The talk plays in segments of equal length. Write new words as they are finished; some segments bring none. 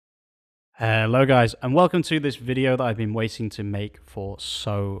Hello guys, and welcome to this video that I've been waiting to make for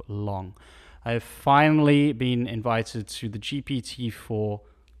so long. I've finally been invited to the GPT-4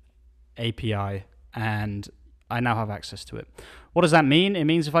 API and I now have access to it. What does that mean? It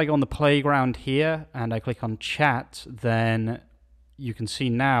means if I go on the playground here and I click on chat, then you can see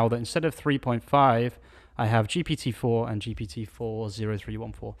now that instead of 3.5, I have GPT-4 and GPT-4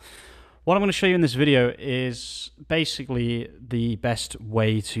 0314. What I'm going to show you in this video is basically the best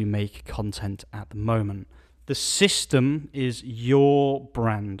way to make content at the moment. The system is your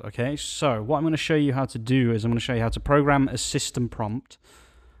brand, okay? So what I'm going to show you how to do is I'm going to show you how to program a system prompt,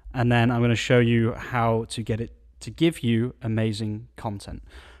 and then I'm going to show you how to get it to give you amazing content.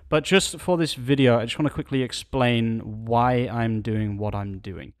 But just for this video, I just want to quickly explain why I'm doing what I'm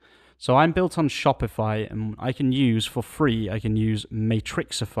doing. So I'm built on Shopify, and I can use for free, I can use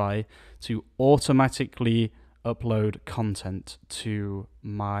Matrixify to automatically upload content to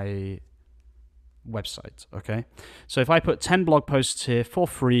my website, okay? So if I put 10 blog posts here for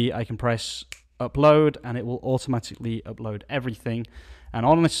free, I can press upload and it will automatically upload everything. And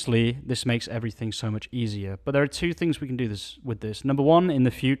honestly, this makes everything so much easier. But there are two things we can do with this. Number one, in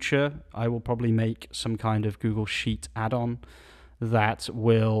the future, I will probably make some kind of Google Sheet add-on that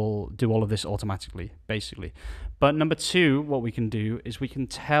will do all of this automatically, basically. But number two, what we can do is we can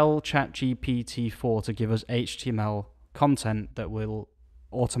tell ChatGPT4 to give us HTML content that will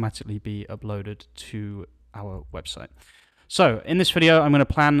automatically be uploaded to our website. So in this video, I'm going to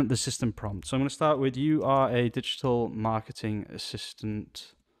plan the system prompt. So I'm going to start with, you are a digital marketing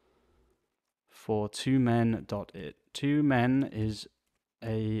assistant for 2men.it. 2men is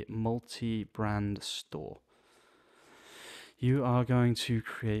a multi-brand store. You are going to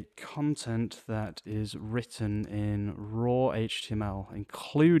create content that is written in raw HTML,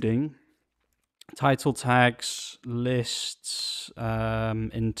 including title tags, lists,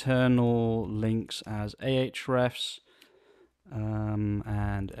 internal links as Ahrefs,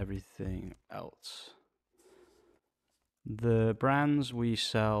 and everything else. The brands we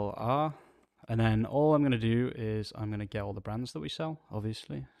sell are, and then all I'm going to do is I'm going to get all the brands that we sell,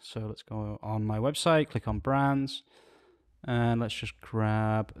 obviously. So let's go on my website, click on brands. And let's just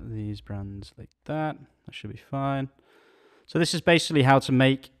grab these brands like that. That should be fine. So this is basically how to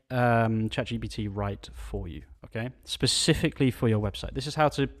make ChatGPT write for you, okay? Specifically for your website. This is how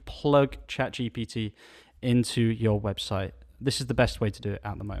to plug ChatGPT into your website. This is the best way to do it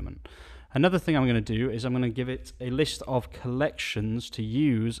at the moment. Another thing I'm going to do is I'm going to give it a list of collections to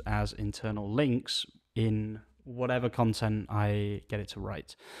use as internal links in whatever content I get it to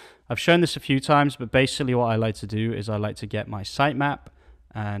write. I've shown this a few times, but basically what I like to do is I like to get my sitemap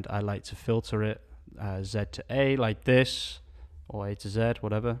and I like to filter it Z to A like this, or A to Z,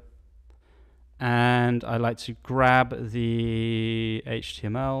 whatever. And I like to grab the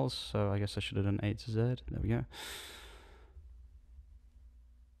HTMLs, so I guess I should have done A to Z. There we go.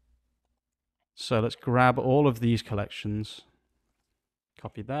 So let's grab all of these collections,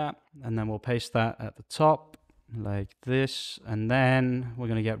 copy that, and then we'll paste that at the top like this, and then we're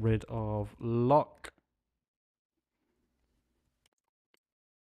going to get rid of lock,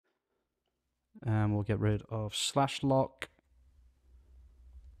 and we'll get rid of /lock.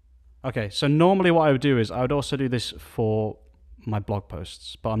 Okay, so normally what I would do is I would also do this for my blog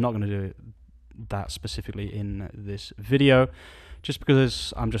posts, but I'm not going to do that specifically in this video, just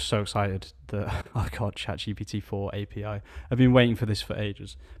because I'm just so excited that I've got ChatGPT4 API. I've been waiting for this for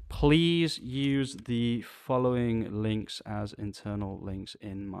ages. Please use the following links as internal links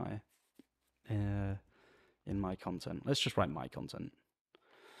in my content. Let's just write my content.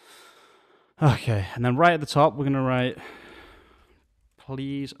 Okay, and then right at the top, we're going to write,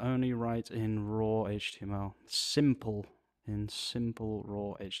 please only write in raw HTML. Simple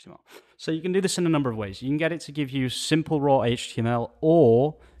raw HTML. So you can do this in a number of ways. You can get it to give you simple raw HTML,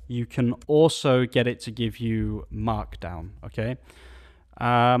 or you can also get it to give you Markdown, okay?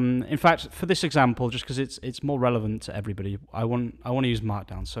 In fact, for this example, just because it's more relevant to everybody, I want to use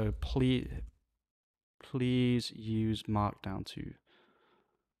Markdown. So please use Markdown to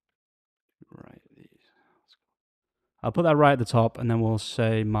write these. I'll put that right at the top, and then we'll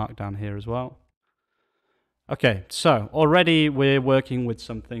say Markdown here as well. Okay, so already we're working with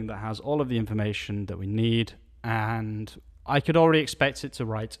something that has all of the information that we need, and I could already expect it to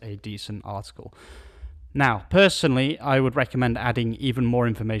write a decent article. Now, personally, I would recommend adding even more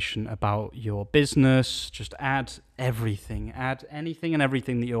information about your business. Just add everything. Add anything and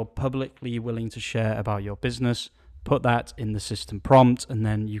everything that you're publicly willing to share about your business. Put that in the system prompt, and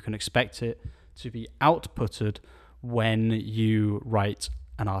then you can expect it to be outputted when you write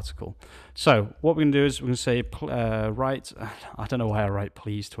an article. So what we're going to do is we're going to say write, I don't know why I write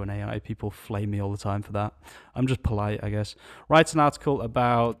please to an AI. People flame me all the time for that. I'm just polite, I guess. Write an article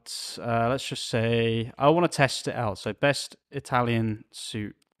about, let's just say, I want to test it out. So best Italian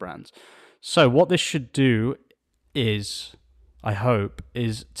suit brands. So what this should do is, I hope,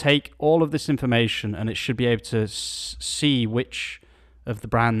 is take all of this information, and it should be able to see which of the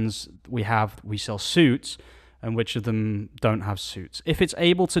brands we sell suits and which of them don't have suits. If it's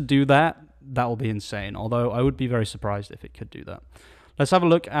able to do that, that will be insane. Although I would be very surprised if it could do that. Let's have a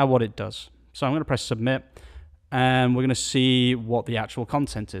look at what it does. So I'm going to press submit, and we're going to see what the actual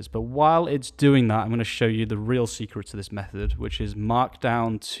content is. But while it's doing that, I'm going to show you the real secret to this method, which is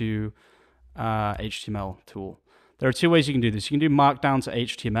Markdown to HTML tool. There are two ways you can do this. You can do Markdown to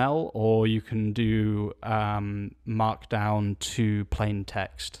HTML, or you can do Markdown to plain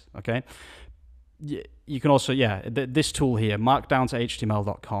text, okay? You can also, this tool here, markdown to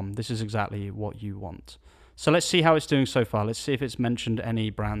html.com, this is exactly what you want. So let's see how it's doing so far. Let's see if it's mentioned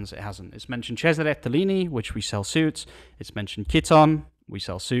any brands. It hasn't. It's mentioned Cesare Tellini, which we sell suits. It's mentioned Kiton, we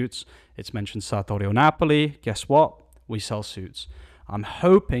sell suits. It's mentioned Sartorio Napoli. Guess what? We sell suits. I'm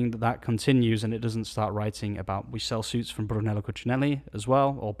hoping that that continues and it doesn't start writing about we sell suits from Brunello Cucinelli as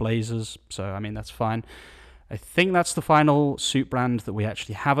well, or blazers. So, I mean, that's fine. I think that's the final suit brand that we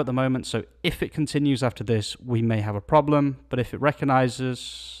actually have at the moment. So if it continues after this, we may have a problem. But if it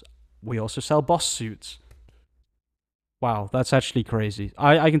recognizes, we also sell Boss suits. Wow, that's actually crazy.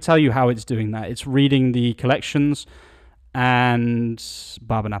 I can tell you how it's doing that. It's reading the collections and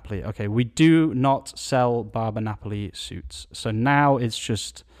Barber Napoli. Okay, we do not sell Barber Napoli suits. So now it's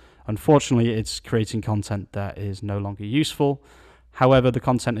just, unfortunately, it's creating content that is no longer useful. However, the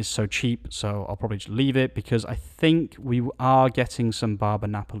content is so cheap, so I'll probably just leave it because I think we are getting some Barber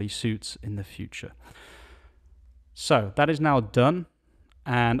Napoli suits in the future. So that is now done,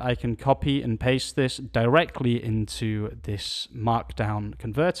 and I can copy and paste this directly into this Markdown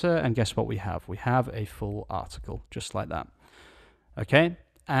converter, and guess what we have? We have a full article, just like that. Okay,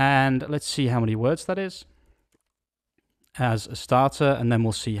 and let's see how many words that is as a starter, and then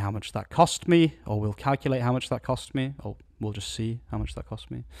we'll see how much that cost me, or we'll calculate how much that cost me, or we'll just see how much that cost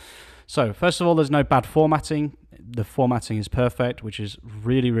me. So first of all, there's no bad formatting. The formatting is perfect, which is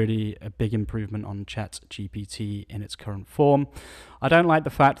really, really a big improvement on ChatGPT in its current form. I don't like the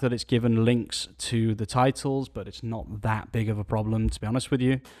fact that it's given links to the titles, but it's not that big of a problem, to be honest with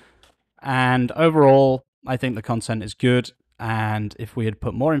you. And overall, I think the content is good. And if we had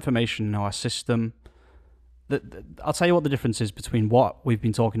put more information in our system, I'll tell you what the difference is between what we've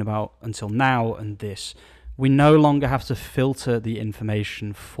been talking about until now and this. We no longer have to filter the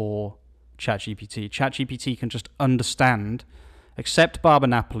information for ChatGPT. ChatGPT can just understand, except Barber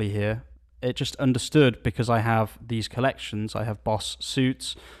Napoli here. It just understood because I have these collections. I have Boss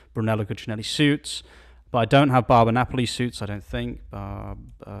suits, Brunello Cucinelli suits, but I don't have Barber Napoli suits, I don't think.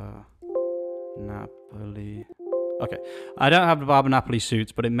 Barber Napoli. Okay, I don't have the Barber Napoli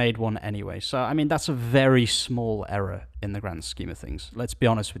suits, but it made one anyway. So, I mean, that's a very small error in the grand scheme of things. Let's be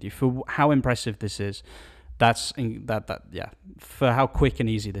honest with you. For how impressive this is, for how quick and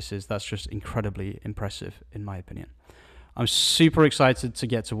easy this is, that's just incredibly impressive, in my opinion. I'm super excited to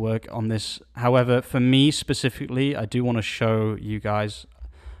get to work on this. However, for me specifically, I do want to show you guys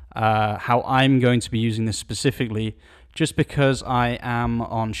how I'm going to be using this specifically, just because I am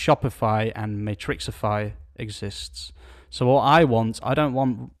on Shopify and Matrixify exists. So what I don't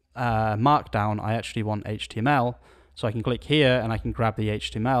want Markdown, I actually want HTML. So I can click here and I can grab the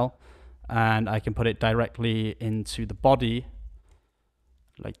HTML and I can put it directly into the body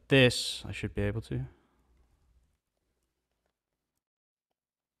like this. I should be able to.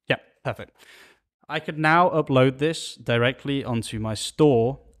 Yeah, perfect. I could now upload this directly onto my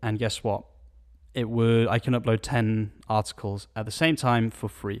store, and guess what? I can upload 10 articles at the same time for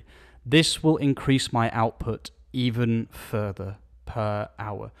free. This will increase my output even further per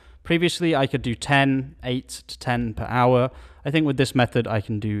hour. Previously, I could do 8 to 10 per hour. I think with this method, I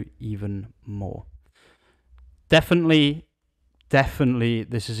can do even more. Definitely,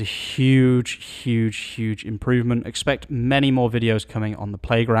 this is a huge improvement. Expect many more videos coming on the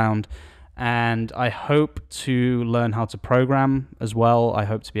playground. And I hope to learn how to program as well. I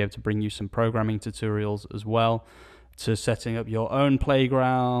hope to be able to bring you some programming tutorials as well, to setting up your own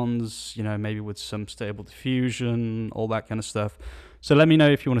playgrounds, maybe with some stable diffusion, all that kind of stuff. So let me know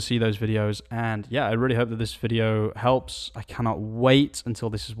if you want to see those videos. And yeah, I really hope that this video helps. I cannot wait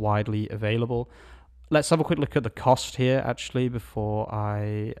until this is widely available. Let's have a quick look at the cost here, actually, before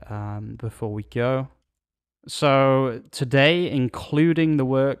we go. So today, including the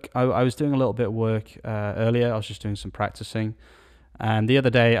work, I was doing a little bit of work earlier. I was just doing some practicing. And the other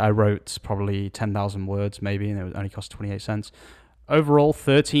day I wrote probably 10,000 words maybe, and it only cost 28 cents. Overall,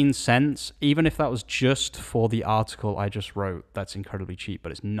 13 cents, even if that was just for the article I just wrote, that's incredibly cheap,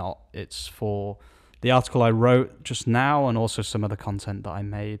 but it's not. It's for the article I wrote just now and also some other content that I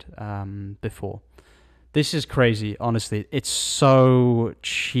made before. This is crazy, honestly. It's so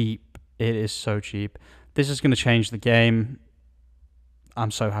cheap. It is so cheap. This is going to change the game.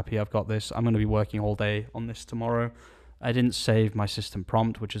 I'm so happy I've got this. I'm going to be working all day on this tomorrow. I didn't save my system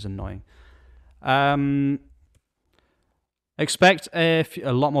prompt, which is annoying. Expect a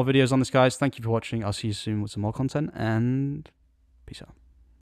lot more videos on this, guys. Thank you for watching. I'll see you soon with some more content, and peace out.